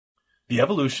The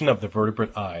evolution of the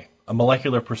vertebrate eye, a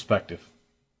molecular perspective.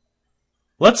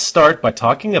 Let's start by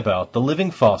talking about the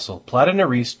living fossil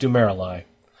Platynereis dumerili.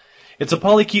 It's a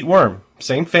polychaete worm,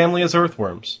 same family as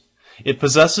earthworms. It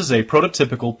possesses a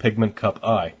prototypical pigment cup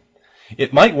eye.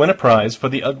 It might win a prize for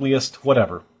the ugliest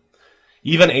whatever.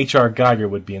 Even H.R. Geiger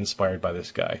would be inspired by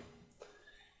this guy.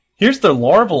 Here's the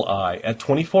larval eye at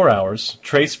 24 hours,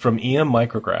 traced from EM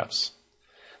micrographs.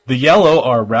 The yellow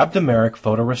are rhabdomeric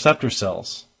photoreceptor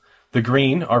cells. The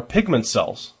green are pigment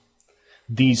cells.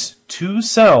 These two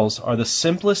cells are the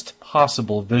simplest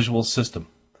possible visual system.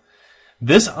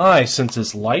 This eye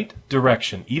senses light,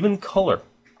 direction, even color.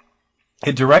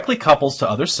 It directly couples to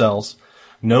other cells,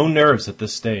 no nerves at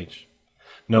this stage.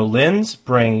 No lens,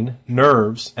 brain,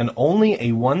 nerves, and only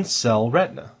a one-cell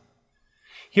retina.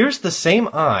 Here's the same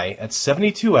eye at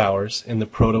 72 hours in the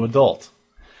proto-adult.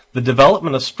 The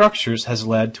development of structures has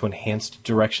led to enhanced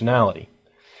directionality.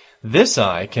 This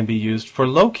eye can be used for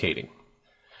locating.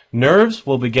 Nerves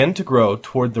will begin to grow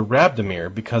toward the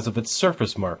rhabdomere because of its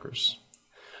surface markers.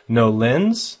 No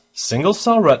lens,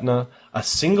 single-cell retina, a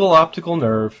single optical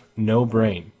nerve, no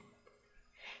brain.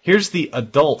 Here's the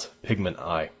adult pigment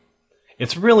eye.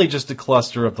 It's really just a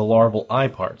cluster of the larval eye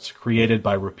parts created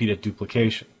by repeated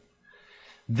duplication.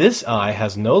 This eye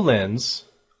has no lens,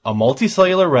 a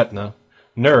multicellular retina,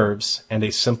 nerves, and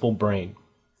a simple brain.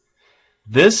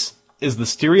 This is the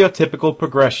stereotypical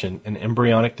progression in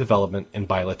embryonic development in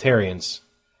bilaterians.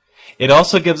 It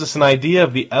also gives us an idea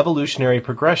of the evolutionary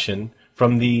progression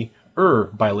from the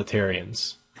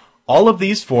bilaterians. All of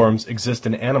these forms exist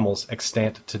in animals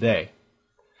extant today.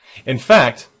 In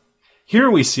fact,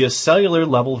 here we see a cellular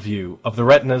level view of the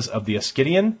retinas of the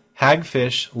ascidian,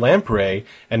 hagfish, lamprey,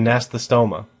 and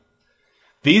nasthostoma.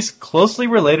 These closely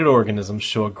related organisms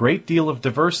show a great deal of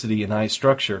diversity in eye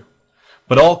structure,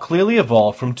 but all clearly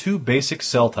evolved from two basic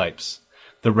cell types,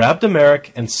 the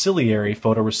rhabdomeric and ciliary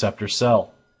photoreceptor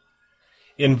cell.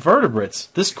 In vertebrates,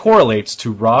 this correlates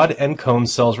to rod and cone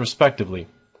cells respectively.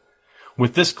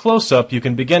 With this close-up, you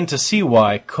can begin to see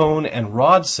why cone and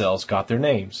rod cells got their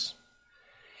names.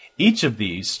 Each of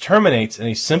these terminates in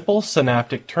a simple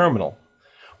synaptic terminal,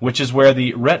 which is where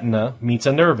the retina meets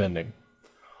a nerve ending.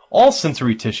 All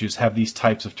sensory tissues have these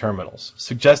types of terminals,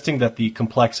 suggesting that the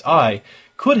complex eye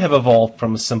could have evolved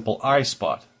from a simple eye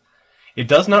spot. It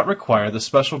does not require the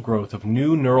special growth of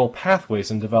new neural pathways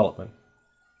in development.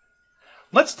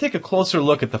 Let's take a closer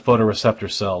look at the photoreceptor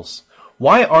cells.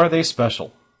 Why are they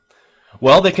special?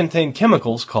 Well, they contain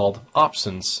chemicals called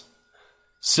opsins.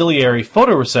 Ciliary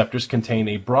photoreceptors contain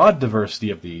a broad diversity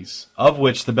of these, of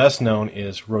which the best known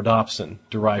is rhodopsin,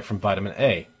 derived from vitamin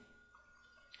A.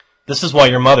 This is why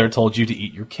your mother told you to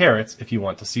eat your carrots if you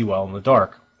want to see well in the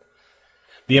dark.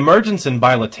 The emergence in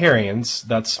bilaterians,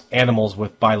 that's animals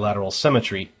with bilateral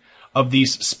symmetry, of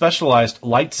these specialized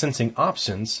light-sensing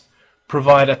opsins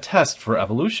provide a test for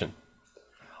evolution.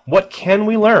 What can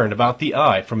we learn about the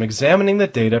eye from examining the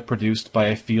data produced by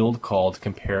a field called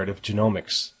comparative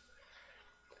genomics?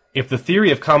 If the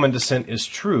theory of common descent is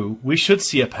true, we should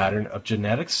see a pattern of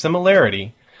genetic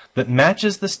similarity that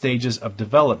matches the stages of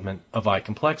development of eye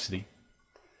complexity.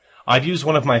 I've used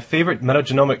one of my favorite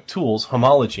metagenomic tools,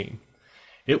 homologene.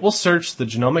 It will search the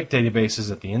genomic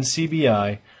databases at the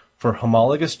NCBI for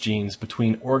homologous genes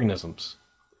between organisms.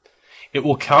 It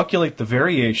will calculate the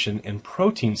variation in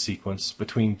protein sequence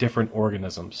between different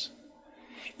organisms.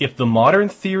 If the modern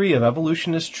theory of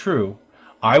evolution is true,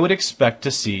 I would expect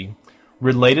to see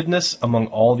relatedness among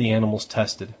all the animals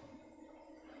tested.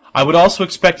 I would also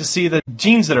expect to see that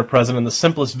genes that are present in the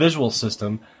simplest visual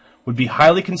system would be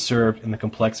highly conserved in the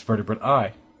complex vertebrate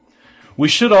eye. We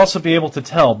should also be able to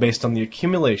tell, based on the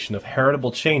accumulation of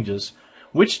heritable changes,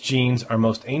 which genes are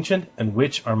most ancient and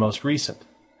which are most recent.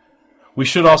 We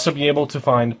should also be able to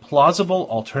find plausible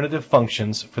alternative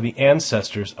functions for the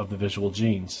ancestors of the visual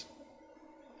genes.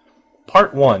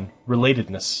 Part 1.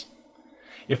 Relatedness.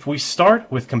 If we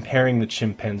start with comparing the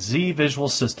chimpanzee visual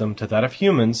system to that of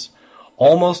humans,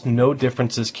 almost no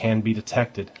differences can be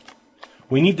detected.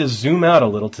 We need to zoom out a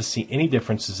little to see any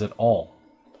differences at all.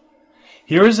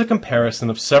 Here is a comparison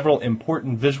of several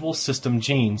important visual system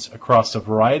genes across a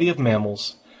variety of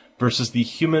mammals versus the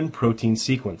human protein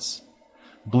sequence.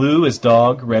 Blue is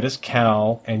dog, red is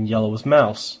cow, and yellow is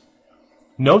mouse.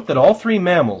 Note that all three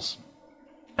mammals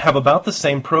have about the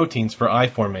same proteins for eye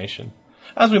formation,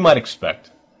 as we might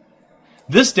expect.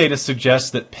 This data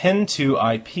suggests that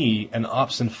PIN2IP and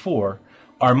Opsin4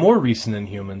 are more recent in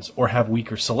humans or have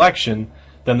weaker selection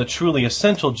than the truly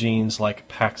essential genes like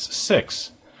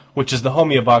PAX6, which is the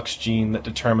homeobox gene that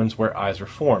determines where eyes are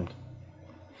formed.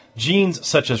 Genes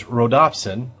such as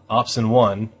rhodopsin,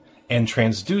 Opsin1, and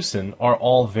transducin are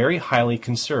all very highly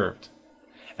conserved,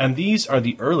 and these are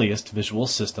the earliest visual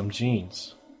system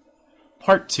genes.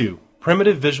 Part 2.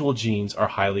 Primitive visual genes are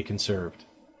highly conserved.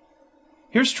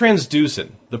 Here's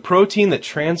transducin, the protein that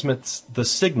transmits the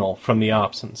signal from the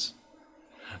opsins.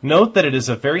 Note that it is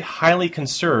a very highly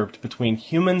conserved between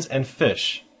humans and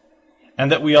fish,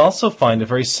 and that we also find a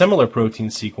very similar protein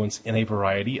sequence in a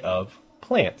variety of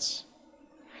plants.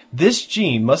 This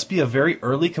gene must be a very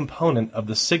early component of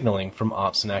the signaling from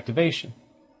opsin activation.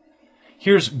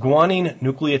 Here's guanine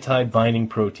nucleotide binding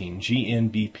protein,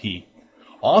 GNBP,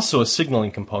 also a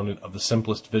signaling component of the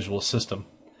simplest visual system,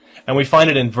 and we find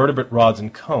it in vertebrate rods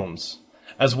and cones,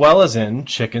 as well as in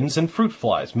chickens and fruit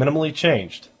flies, minimally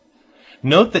changed.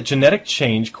 Note that genetic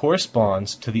change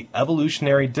corresponds to the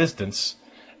evolutionary distance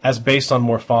as based on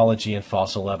morphology and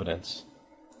fossil evidence.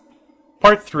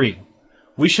 Part 3.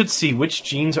 We should see which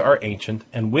genes are ancient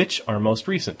and which are most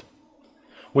recent.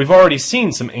 We've already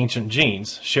seen some ancient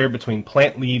genes shared between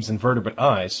plant leaves and vertebrate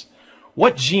eyes.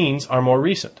 What genes are more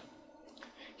recent?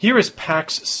 Here is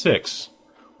PAX6,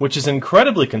 which is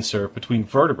incredibly conserved between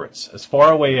vertebrates as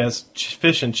far away as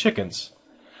fish and chickens,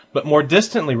 but more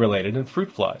distantly related in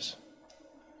fruit flies.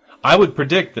 I would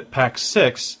predict that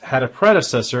PAX6 had a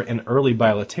predecessor in early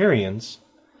bilaterians,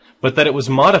 but that it was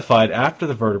modified after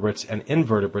the vertebrates and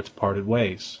invertebrates parted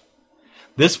ways.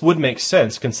 This would make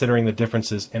sense considering the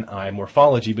differences in eye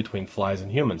morphology between flies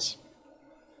and humans.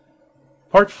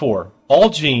 Part 4. All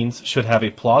genes should have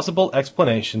a plausible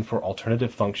explanation for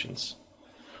alternative functions.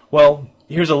 Well,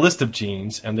 here's a list of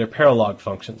genes and their paralog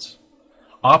functions.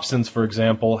 Opsins, for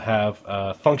example,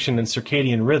 have function in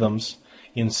circadian rhythms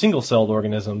in single-celled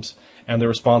organisms, and they're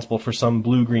responsible for some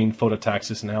blue-green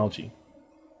phototaxis in algae.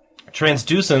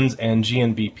 Transducins and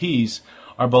GNBPs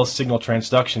are both signal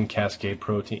transduction cascade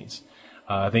proteins.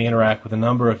 They interact with a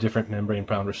number of different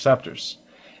membrane-bound receptors.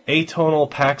 Atonal,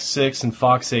 PAX6, and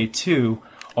FOXA2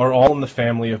 are all in the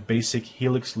family of basic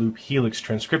helix-loop-helix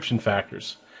transcription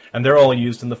factors, and they're all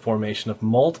used in the formation of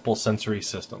multiple sensory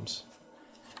systems.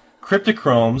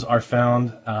 Cryptochromes are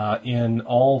found in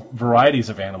all varieties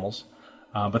of animals,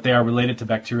 but they are related to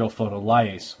bacterial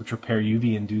photolyase, which repair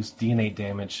UV-induced DNA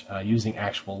damage using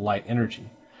actual light energy.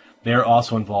 They are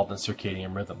also involved in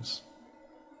circadian rhythms.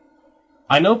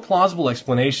 I know plausible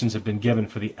explanations have been given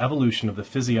for the evolution of the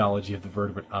physiology of the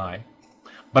vertebrate eye,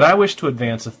 but I wish to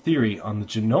advance a theory on the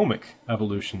genomic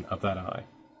evolution of that eye.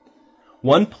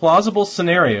 One plausible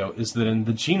scenario is that in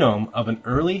the genome of an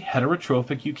early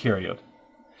heterotrophic eukaryote,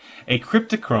 a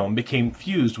cryptochrome became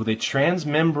fused with a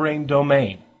transmembrane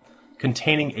domain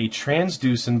containing a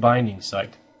transducin binding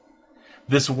site.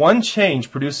 This one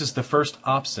change produces the first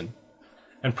opsin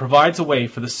and provides a way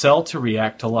for the cell to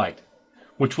react to light,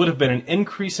 which would have been an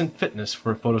increase in fitness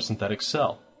for a photosynthetic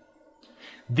cell.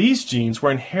 These genes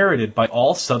were inherited by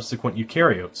all subsequent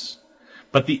eukaryotes,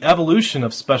 but the evolution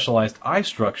of specialized eye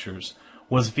structures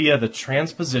was via the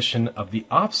transposition of the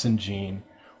opsin gene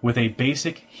with a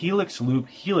basic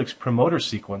helix-loop-helix promoter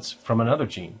sequence from another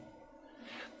gene.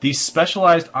 These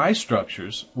specialized eye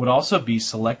structures would also be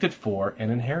selected for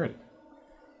and inherited.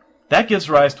 That gives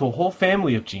rise to a whole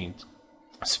family of genes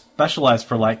specialized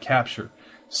for light capture,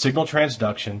 signal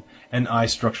transduction, and eye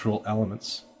structural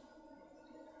elements.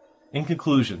 In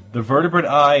conclusion, the vertebrate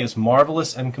eye is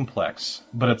marvelous and complex,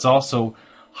 but it's also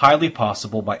highly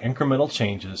possible by incremental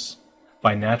changes,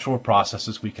 by natural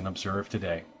processes we can observe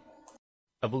today.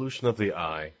 Evolution of the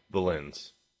eye, the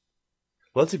lens.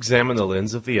 Let's examine the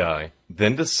lens of the eye,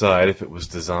 then decide if it was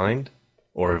designed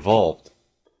or evolved.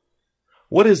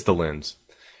 What is the lens?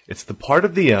 It's the part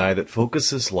of the eye that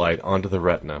focuses light onto the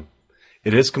retina.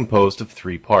 It is composed of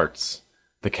three parts: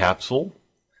 the capsule,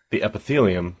 the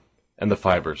epithelium, and the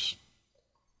fibers.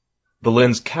 The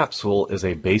lens capsule is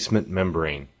a basement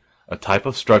membrane, a type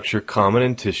of structure common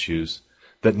in tissues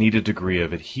that need a degree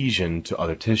of adhesion to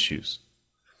other tissues.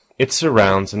 It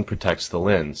surrounds and protects the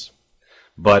lens,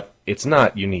 but it's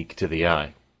not unique to the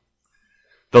eye.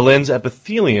 The lens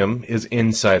epithelium is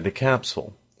inside the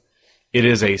capsule. It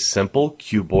is a simple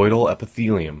cuboidal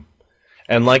epithelium,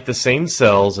 and like the same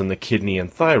cells in the kidney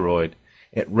and thyroid,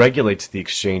 it regulates the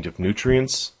exchange of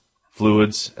nutrients,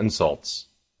 fluids, and salts.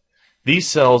 These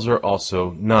cells are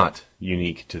also not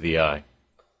unique to the eye.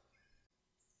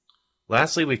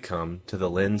 Lastly, we come to the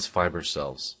lens fiber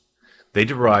cells. They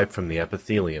derive from the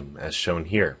epithelium, as shown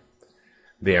here.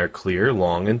 They are clear,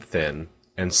 long, and thin,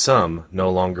 and some no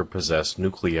longer possess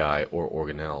nuclei or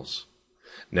organelles.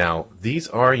 Now, these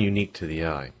are unique to the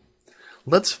eye.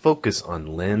 Let's focus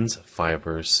on lens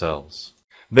fiber cells.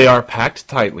 They are packed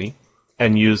tightly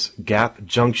and use gap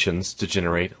junctions to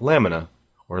generate lamina,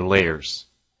 or layers.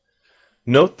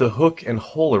 Note the hook and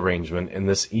hole arrangement in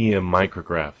this EM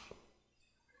micrograph.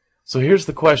 So here's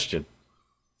the question.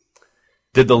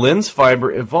 Did the lens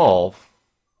fiber evolve,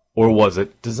 or was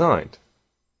it designed?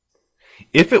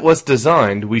 If it was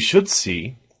designed, we should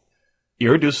see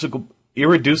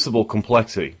irreducible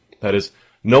complexity. That is,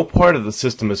 no part of the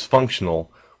system is functional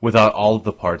without all of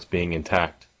the parts being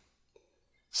intact.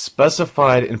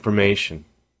 Specified information.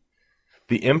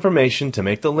 The information to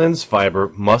make the lens fiber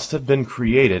must have been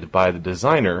created by the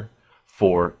designer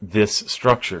for this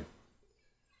structure.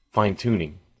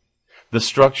 Fine-tuning. The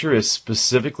structure is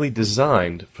specifically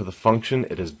designed for the function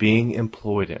it is being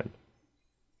employed in.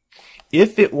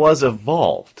 If it was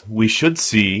evolved, we should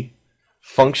see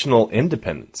functional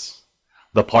independence.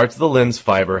 The parts of the lens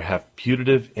fiber have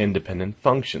putative independent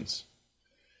functions.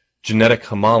 Genetic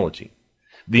homology.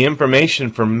 The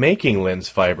information for making lens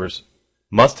fibers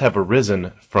must have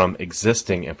arisen from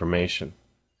existing information.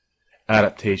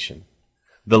 Adaptation.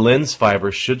 The lens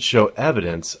fiber should show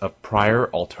evidence of prior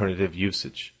alternative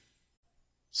usage.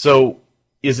 So,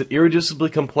 is it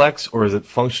irreducibly complex or is it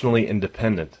functionally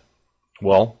independent?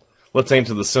 Well, let's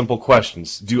answer the simple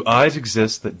questions. Do eyes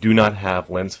exist that do not have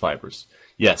lens fibers?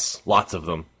 Yes, lots of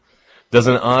them. Does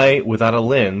an eye without a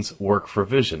lens work for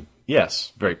vision?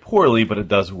 Yes, very poorly, but it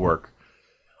does work.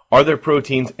 Are there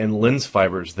proteins and lens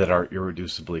fibers that are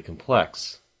irreducibly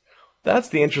complex? That's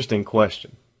the interesting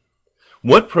question.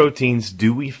 What proteins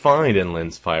do we find in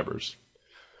lens fibers?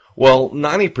 Well,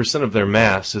 90% of their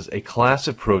mass is a class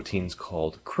of proteins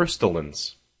called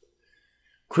crystallins.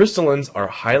 Crystallins are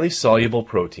highly soluble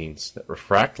proteins that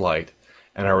refract light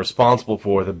and are responsible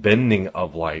for the bending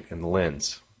of light in the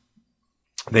lens.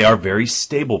 They are very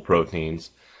stable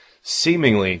proteins,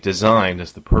 seemingly designed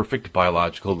as the perfect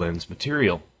biological lens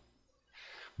material.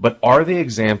 But are they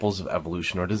examples of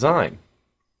evolution or design?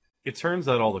 It turns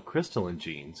out all the crystalline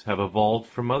genes have evolved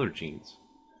from other genes.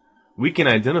 We can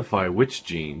identify which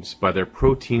genes by their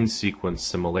protein sequence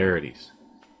similarities.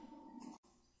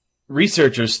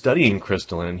 Researchers studying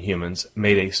crystalline in humans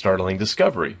made a startling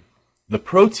discovery. The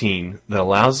protein that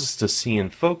allows us to see in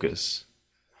focus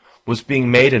was being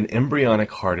made in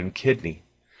embryonic heart and kidney,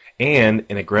 and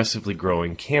in aggressively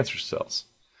growing cancer cells.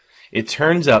 It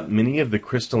turns out many of the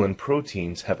crystalline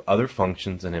proteins have other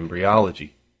functions in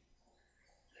embryology.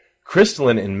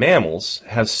 Crystalline in mammals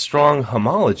has strong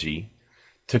homology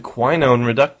to quinone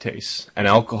reductase, an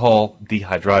alcohol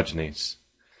dehydrogenase,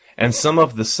 and some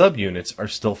of the subunits are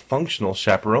still functional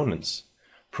chaperonins,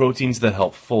 proteins that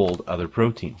help fold other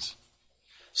proteins.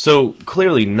 So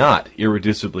clearly not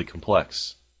irreducibly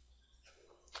complex.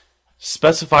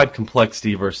 Specified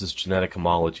complexity versus genetic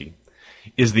homology.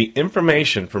 Is the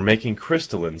information for making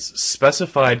crystallins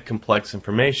specified complex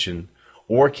information,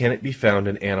 or can it be found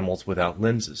in animals without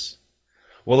lenses?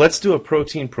 Well, let's do a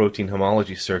protein-protein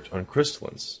homology search on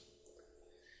crystallins.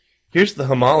 Here's the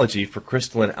homology for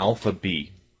crystalline alpha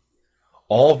B.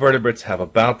 All vertebrates have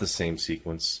about the same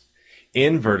sequence.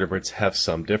 Invertebrates have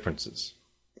some differences.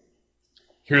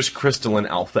 Here's crystalline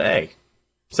alpha A.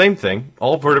 Same thing.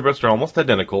 All vertebrates are almost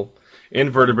identical.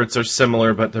 Invertebrates are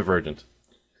similar but divergent.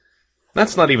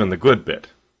 That's not even the good bit.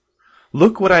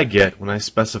 Look what I get when I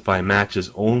specify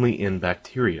matches only in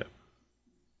bacteria.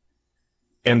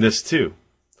 And this too.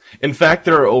 In fact,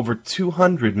 there are over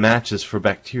 200 matches for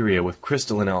bacteria with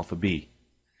crystalline alpha B.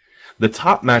 The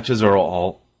top matches are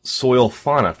all soil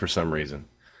fauna for some reason,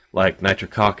 like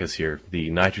Nitrococcus here, the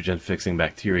nitrogen-fixing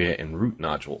bacteria in root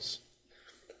nodules.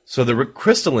 So the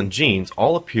crystalline genes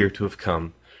all appear to have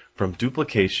come from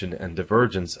duplication and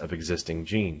divergence of existing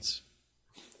genes.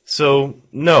 So,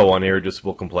 no on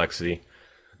irreducible complexity,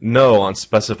 no on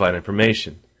specified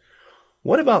information.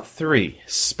 What about 3,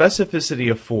 specificity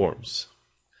of forms?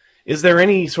 Is there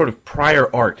any sort of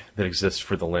prior art that exists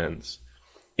for the lens?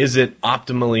 Is it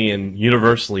optimally and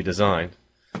universally designed?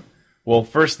 Well,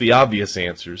 first the obvious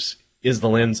answers. Is the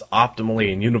lens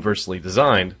optimally and universally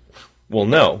designed? Well,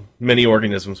 no. Many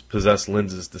organisms possess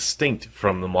lenses distinct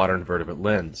from the modern vertebrate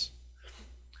lens.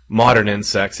 Modern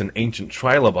insects and ancient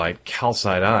trilobite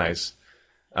calcite eyes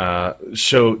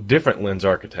show different lens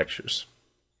architectures.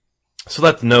 So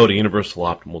that's no to universal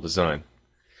optimal design.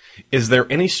 Is there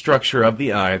any structure of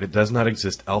the eye that does not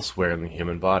exist elsewhere in the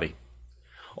human body?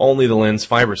 Only the lens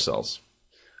fiber cells.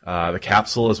 The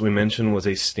capsule, as we mentioned, was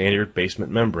a standard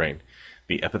basement membrane.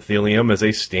 The epithelium is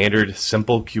a standard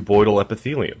simple cuboidal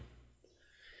epithelium.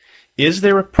 Is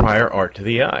there a prior art to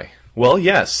the eye? Well,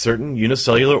 yes, certain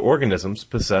unicellular organisms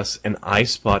possess an eye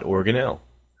spot organelle.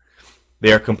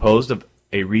 They are composed of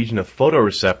a region of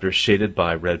photoreceptors shaded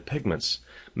by red pigments,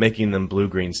 making them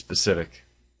blue-green specific.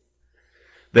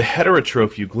 The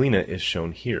heterotroph euglena is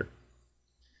shown here.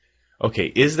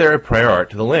 Okay, is there a prior art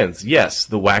to the lens? Yes,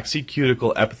 the waxy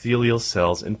cuticle epithelial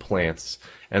cells in plants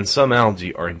and some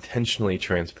algae are intentionally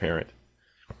transparent.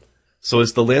 So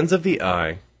is the lens of the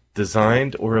eye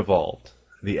designed or evolved?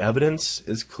 The evidence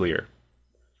is clear.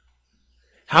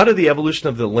 How did the evolution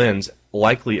of the lens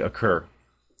likely occur?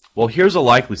 Well, here's a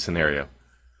likely scenario.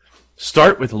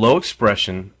 Start with low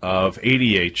expression of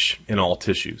ADH in all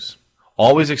tissues,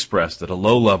 always expressed at a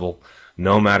low level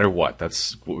no matter what.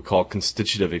 That's what we call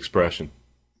constitutive expression.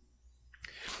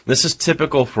 This is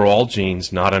typical for all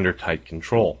genes not under tight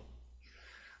control.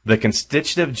 The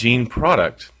constitutive gene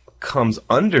product comes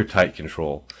under tight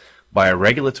control by a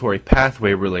regulatory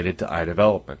pathway related to eye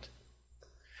development.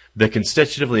 The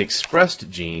constitutively expressed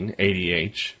gene,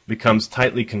 ADH, becomes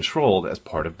tightly controlled as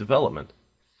part of development.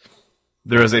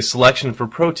 There is a selection for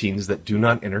proteins that do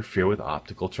not interfere with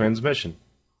optical transmission.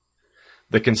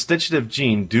 The constitutive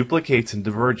gene duplicates and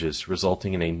diverges,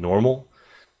 resulting in a normal,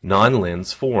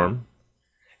 non-lens form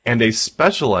and a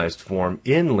specialized form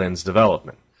in lens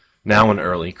development, now an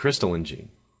early crystalline gene.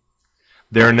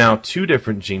 There are now two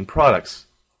different gene products,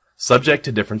 subject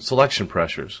to different selection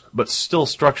pressures, but still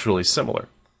structurally similar.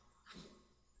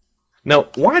 Now,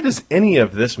 why does any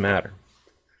of this matter?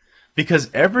 Because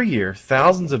every year,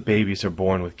 thousands of babies are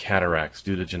born with cataracts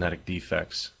due to genetic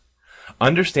defects.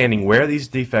 Understanding where these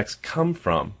defects come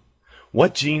from,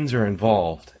 what genes are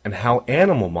involved, and how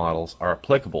animal models are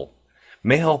applicable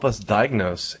may help us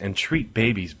diagnose and treat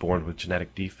babies born with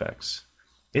genetic defects.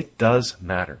 It does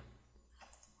matter.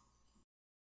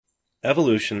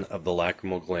 Evolution of the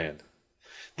lacrimal gland.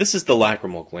 This is the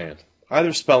lacrimal gland.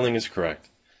 Either spelling is correct.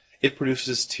 It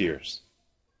produces tears.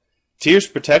 Tears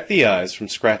protect the eyes from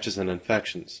scratches and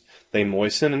infections. They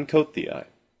moisten and coat the eye.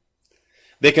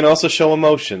 They can also show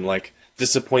emotion, like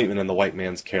disappointment in the white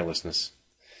man's carelessness.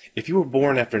 If you were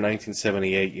born after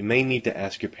 1978, you may need to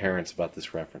ask your parents about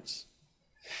this reference.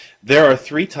 There are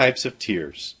three types of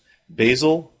tears: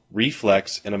 basal,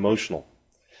 reflex, and emotional.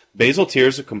 Basal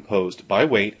tears are composed by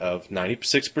weight of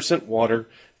 96% water,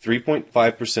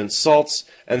 3.5% salts,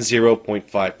 and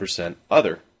 0.5%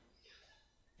 other.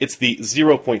 It's the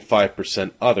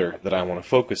 0.5% other that I want to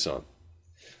focus on.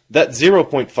 That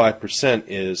 0.5%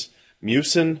 is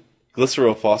mucin,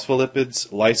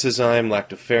 glycerophospholipids, lysozyme,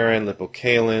 lactoferrin,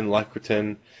 lipocalin,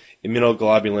 lecithin,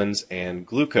 immunoglobulins, and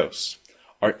glucose.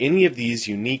 Are any of these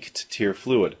unique to tear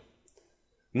fluid?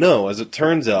 No, as it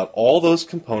turns out, all those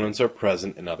components are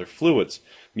present in other fluids.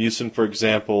 Mucin, for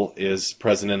example, is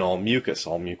present in all mucus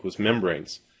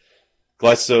membranes.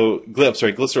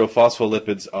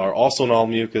 Glycerophospholipids are also in all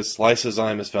mucus.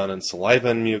 Lysozyme is found in saliva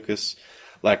and mucus.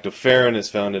 Lactoferrin is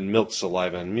found in milk,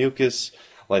 saliva, and mucus.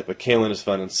 Lipocalin is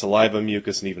found in saliva,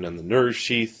 mucus, and even in the nerve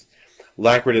sheath.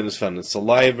 Lecithin is found in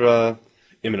saliva.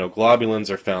 Immunoglobulins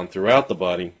are found throughout the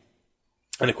body.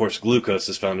 And of course, glucose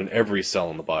is found in every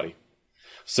cell in the body.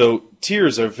 So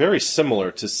tears are very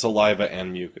similar to saliva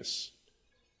and mucus.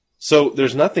 So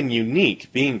there's nothing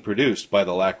unique being produced by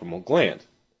the lacrimal gland.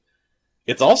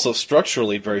 It's also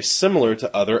structurally very similar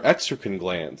to other exocrine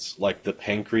glands, like the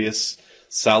pancreas,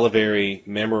 salivary,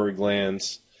 mammary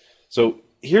glands. So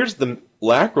here's the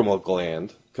lacrimal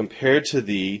gland compared to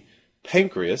the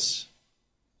pancreas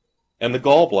and the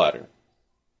gallbladder.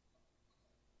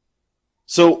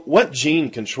 So what gene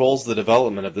controls the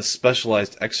development of this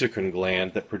specialized exocrine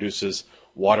gland that produces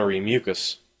watery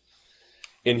mucus?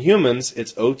 In humans,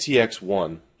 it's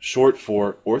OTX1, short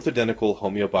for orthodentical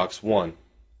homeobox 1.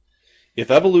 If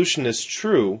evolution is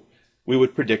true, we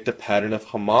would predict a pattern of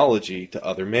homology to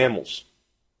other mammals.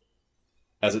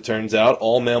 As it turns out,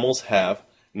 all mammals have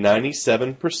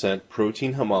 97%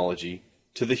 protein homology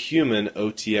to the human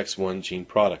OTX1 gene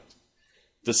product,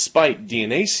 despite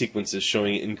DNA sequences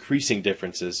showing increasing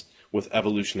differences with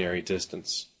evolutionary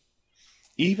distance.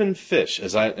 Even fish,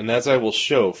 as I will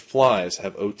show, flies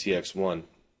have OTX1.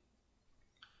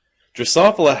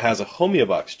 Drosophila has a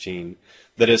homeobox gene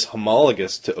that is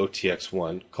homologous to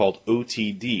OTX1 called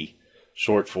OTD,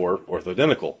 short for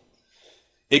orthodentical.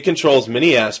 It controls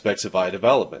many aspects of eye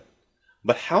development.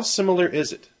 But how similar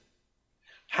is it?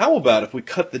 How about if we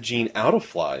cut the gene out of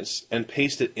flies and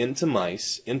paste it into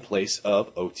mice in place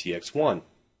of OTX1?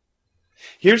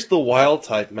 Here's the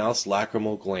wild-type mouse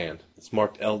lacrimal gland. It's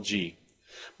marked LG.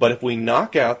 But if we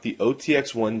knock out the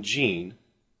OTX1 gene,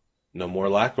 no more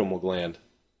lacrimal gland.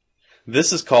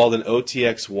 This is called an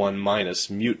OTX1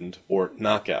 minus mutant or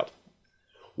knockout.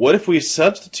 What if we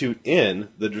substitute in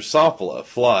the Drosophila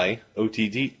fly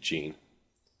OTD gene?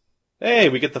 Hey,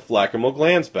 we get the lacrimal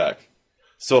glands back.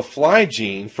 So a fly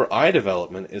gene for eye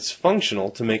development is functional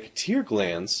to make tear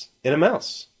glands in a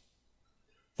mouse.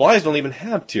 Flies don't even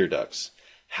have tear ducts.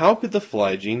 How could the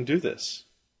fly gene do this?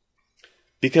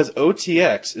 Because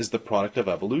OTX is the product of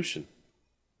evolution.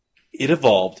 It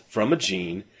evolved from a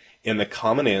gene in the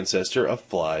common ancestor of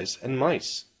flies and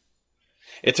mice.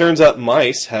 It turns out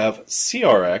mice have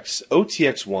CRX,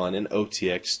 OTX1, and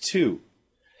OTX2.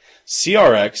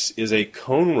 CRX is a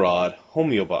cone rod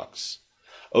homeobox.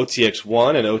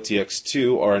 OTX1 and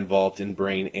OTX2 are involved in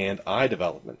brain and eye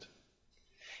development.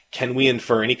 Can we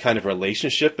infer any kind of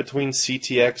relationship between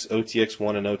CTX,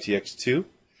 OTX1, and OTX2?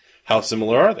 How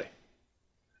similar are they?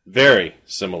 Very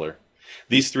similar.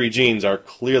 These three genes are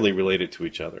clearly related to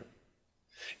each other.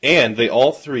 And they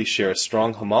all three share a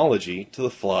strong homology to the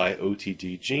fly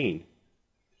OTD gene.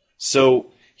 So,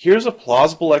 here's a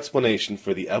plausible explanation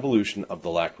for the evolution of the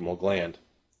lacrimal gland.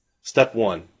 Step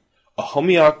 1. A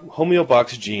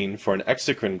homeobox gene for an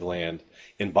exocrine gland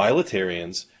in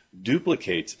bilaterians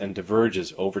duplicates and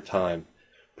diverges over time,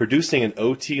 producing an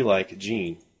OT-like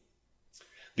gene.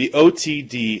 The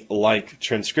OTD-like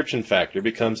transcription factor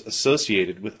becomes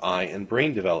associated with eye and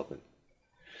brain development.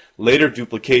 Later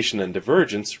duplication and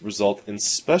divergence result in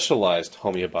specialized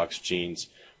homeobox genes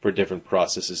for different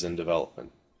processes in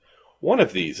development. One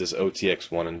of these is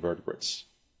OTX1 in vertebrates.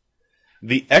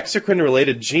 The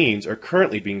exocrine-related genes are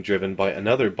currently being driven by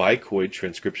another bicoid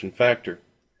transcription factor.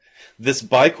 This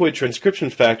bicoid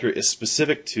transcription factor is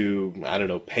specific to,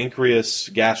 pancreas,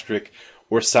 gastric,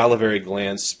 or salivary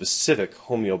gland-specific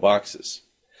homeoboxes.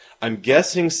 I'm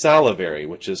guessing salivary,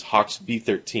 which is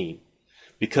HOXB13,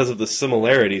 because of the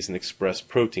similarities in expressed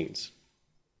proteins.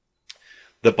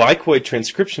 The bicoid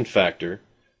transcription factor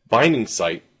binding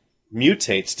site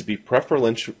mutates to be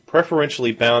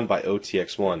preferentially bound by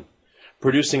OTX1,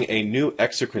 producing a new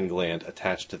exocrine gland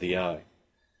attached to the eye.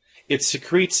 It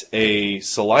secretes a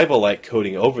saliva-like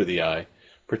coating over the eye,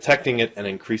 protecting it and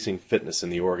increasing fitness in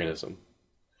the organism.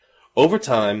 Over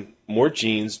time, more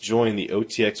genes join the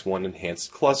OTX1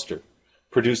 enhanced cluster,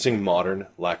 producing modern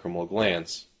lacrimal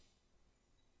glands.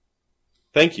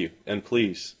 Thank you, and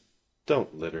please,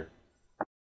 don't litter.